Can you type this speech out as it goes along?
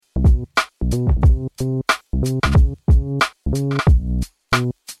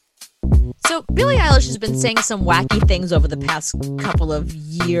So Billie Eilish has been saying some wacky things over the past couple of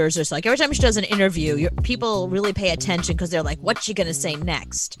years or so. Like every time she does an interview, people really pay attention because they're like, what's she going to say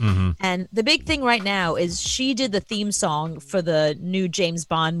next? Mm-hmm. And the big thing right now is she did the theme song for the new James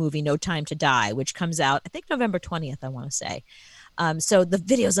Bond movie, No Time to Die, which comes out, I think, November 20th, I want to say. So the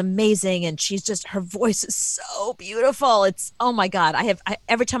video's amazing, and her voice is so beautiful. It's, oh my God.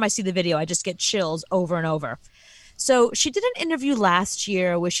 Every time I see the video, I just get chills over and over. So she did an interview last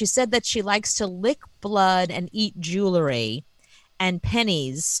year where she said that she likes to lick blood and eat jewelry and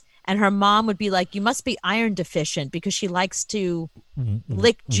pennies. And her mom would be like, you must be iron deficient because she likes to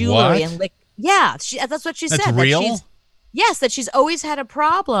lick jewelry and lick. Yeah, that's what she said. That's real? That she's always had a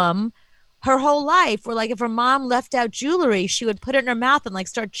problem her whole life where, like, if her mom left out jewelry, she would put it in her mouth and, like,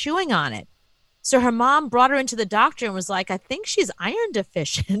 start chewing on it. So her mom brought her into the doctor and was like, I think she's iron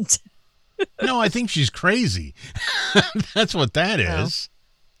deficient. No, I think she's crazy. That's what that is.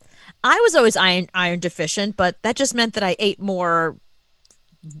 I was always iron deficient, but that just meant that I ate more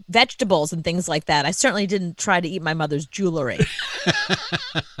vegetables and things like that. I certainly didn't try to eat my mother's jewelry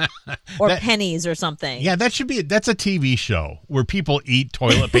or pennies or something. Yeah, that's a TV show where people eat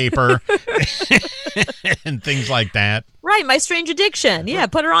toilet paper and things like that. Right, My Strange Addiction. Yeah,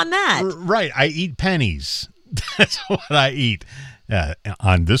 put her on that. Right, I eat pennies. That's what I eat.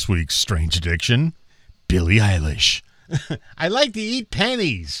 On this week's Strange Addiction, Billie Eilish. I like to eat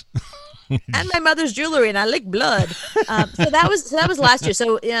pennies. And my mother's jewelry, and I lick blood. So that was last year.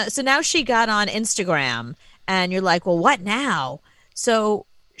 So now she got on Instagram, and you're like, well, what now? So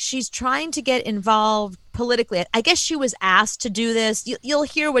she's trying to get involved politically. I guess she was asked to do this. You'll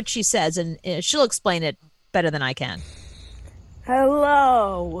hear what she says, and she'll explain it better than I can.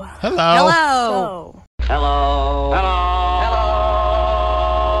 Hello. Hello. Hello. Hello. Hello. Hello.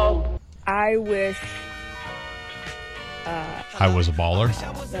 I wish I was a baller.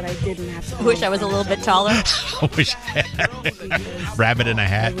 that I didn't have to. I wish I was a little bit taller. I wish rabbit in a I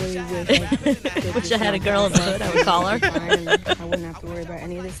hat. really wish Wish I had a girl in the hood. I would call her. I wouldn't have to worry about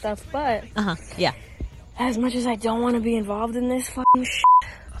any of this stuff. But Yeah. as much as I don't want to be involved in this fucking shit,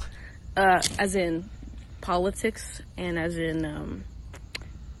 as in politics and as in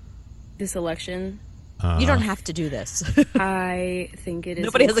this election, You don't have to do this. I think it is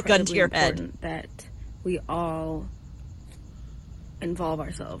Nobody has a gun to incredibly your head. important that we all involve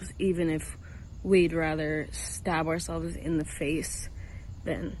ourselves, even if we'd rather stab ourselves in the face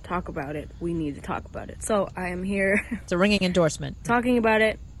than talk about it. We need to talk about it. So I am here It's a ringing endorsement. talking about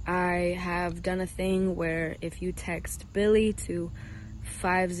it. I have done a thing where if you text Billie to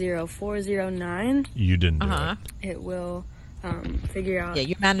 50409, You didn't do it. it will figure out. Yeah,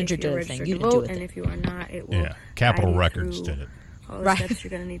 your manager if you're did a thing. registered You to didn't do vote, it. and if you are not, it will. Yeah, Capitol guide you Records through did it. all the Right. steps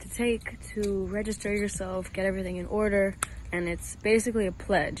you're going to need to take to register yourself, get everything in order, and it's basically a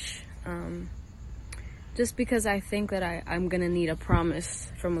pledge. Just because I think that I'm going to need a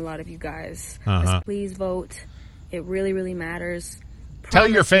promise from a lot of you guys. Just please vote. It really, really matters. Tell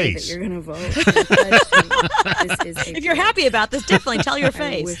your Promise me face. that you're going to vote. And pledge me this is a If you're pledge. happy about this, definitely tell your I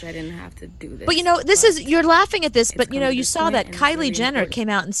face. wish I didn't have to do this. But you're laughing at this, but come to you this saw point that and it's Kylie really Jenner important. came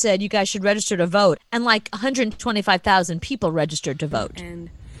out and said you guys should register to vote, and like 125,000 people registered to vote. And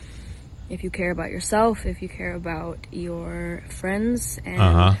if you care about yourself, if you care about your friends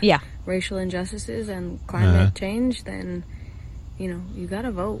and Yeah. racial injustices and climate change, then you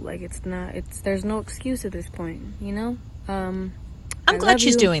gotta vote. Like there's no excuse at this point. I'm glad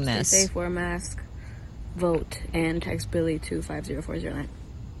she's doing Stay this. safe, wear a mask, vote, and text Billie to 50409.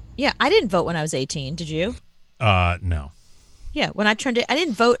 Yeah, I didn't vote when I was 18. Did you? No. Yeah, when I turned it, I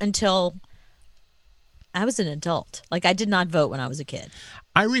didn't vote until I was an adult. Like, I did not vote when I was a kid.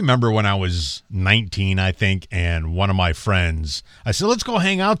 I remember when I was 19, I think, and one of my friends, I said, let's go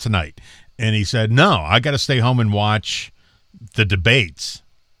hang out tonight. And he said, no, I got to stay home and watch the debates.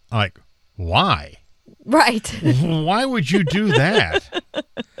 I'm like, why? Right. Why would you do that?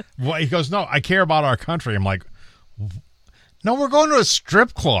 Well, he goes, no, I care about our country. I'm like, no, we're going to a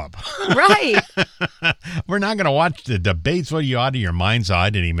strip club. Right. We're not going to watch the debates. What are you out of your mind's eye? I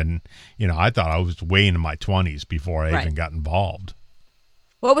didn't even, I thought I was way into my 20s before I even got involved.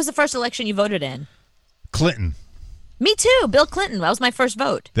 What was the first election you voted in? Clinton. Me too. Bill Clinton. That was my first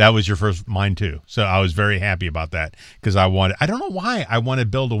vote. That was your first, mine too. So I was very happy about that because I don't know why I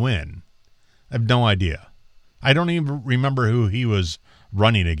wanted Bill to win. I have no idea. I don't even remember who he was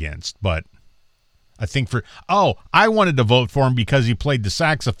running against, but I think I wanted to vote for him because he played the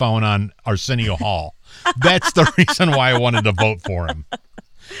saxophone on Arsenio Hall. That's the reason why I wanted to vote for him.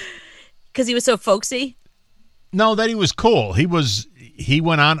 Because he was so folksy? No, that he was cool. He he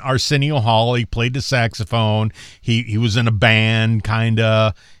went on Arsenio Hall. He played the saxophone. He was in a band, kind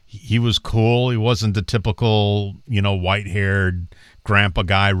of. He was cool. He wasn't the typical, white-haired grandpa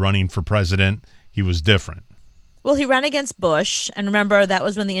guy running for president. He was different. Well, he ran against Bush, and remember that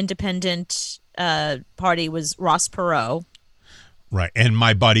was when the Independent Party was Ross Perot. Right, and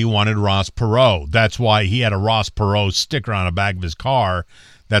my buddy wanted Ross Perot. That's why he had a Ross Perot sticker on the back of his car.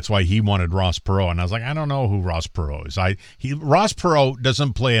 That's why he wanted Ross Perot. And I was like, I don't know who Ross Perot is. Ross Perot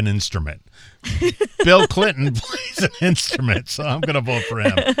doesn't play an instrument. Bill Clinton plays an instrument, so I'm going to vote for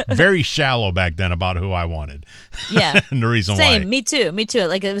him. Very shallow back then about who I wanted. Yeah. And the reason why. Same, me too.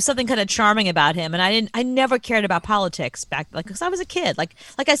 Like, it was something kind of charming about him. And I never cared about politics because I was a kid. Like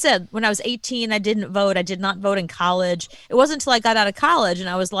I said, when I was 18, I didn't vote. I did not vote in college. It wasn't until I got out of college and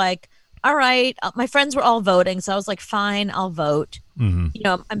I was like, all right, my friends were all voting, so I was like, fine, I'll vote.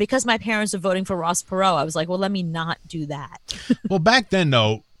 Mm-hmm. And because my parents were voting for Ross Perot, I was like, well, let me not do that. Well, back then,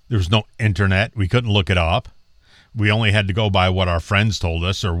 though, there was no internet. We couldn't look it up. We only had to go by what our friends told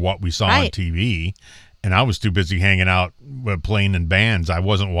us or what we saw on TV. And I was too busy hanging out playing in bands. I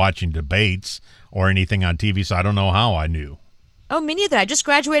wasn't watching debates or anything on TV, so I don't know how I knew. Oh, me neither. I just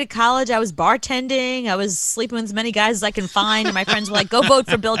graduated college. I was bartending. I was sleeping with as many guys as I can find. And my friends were like, go vote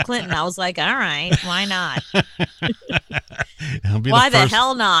for Bill Clinton. I was like, all right, why not? Why the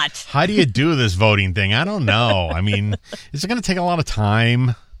hell not? How do you do this voting thing? I don't know. I mean, is it going to take a lot of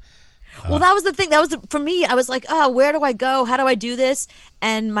time? Well, that was the thing. For me. I was like, oh, where do I go? How do I do this?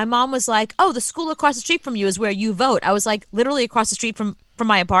 And my mom was like, oh, the school across the street from you is where you vote. I was like, literally across the street from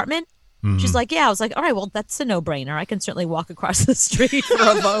my apartment. Mm-hmm. She's like, yeah. I was like, all right, well, that's a no-brainer. I can certainly walk across the street for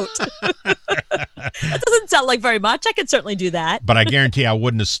a vote. That doesn't sound like very much. I can certainly do that. But I guarantee I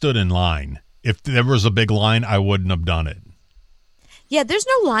wouldn't have stood in line. If there was a big line, I wouldn't have done it. Yeah, there's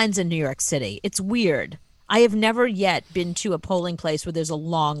no lines in New York City. It's weird. I have never yet been to a polling place where there's a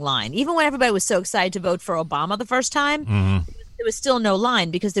long line. Even when everybody was so excited to vote for Obama the first time, there was still no line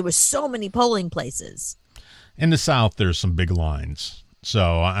because there were so many polling places. In the South, there's some big lines.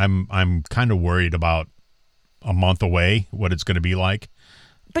 So I'm kind of worried about a month away, what it's going to be like.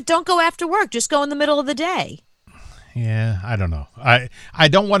 But don't go after work. Just go in the middle of the day. Yeah, I don't know. I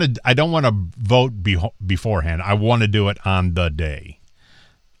don't want to vote beforehand. I want to do it on the day.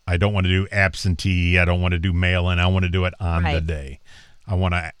 I don't want to do absentee. I don't want to do mail-in. I want to do it on the day. I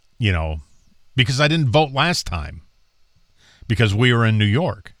want to, because I didn't vote last time because we were in New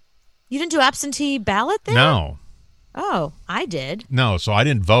York. You didn't do absentee ballot there? No. Oh, I did. No, so I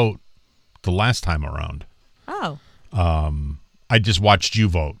didn't vote the last time around. Oh. I just watched you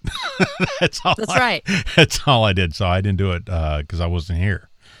vote. That's right. That's all I did. So I didn't do it because I wasn't here.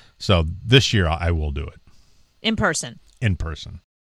 So this year I will do it. In person. In person.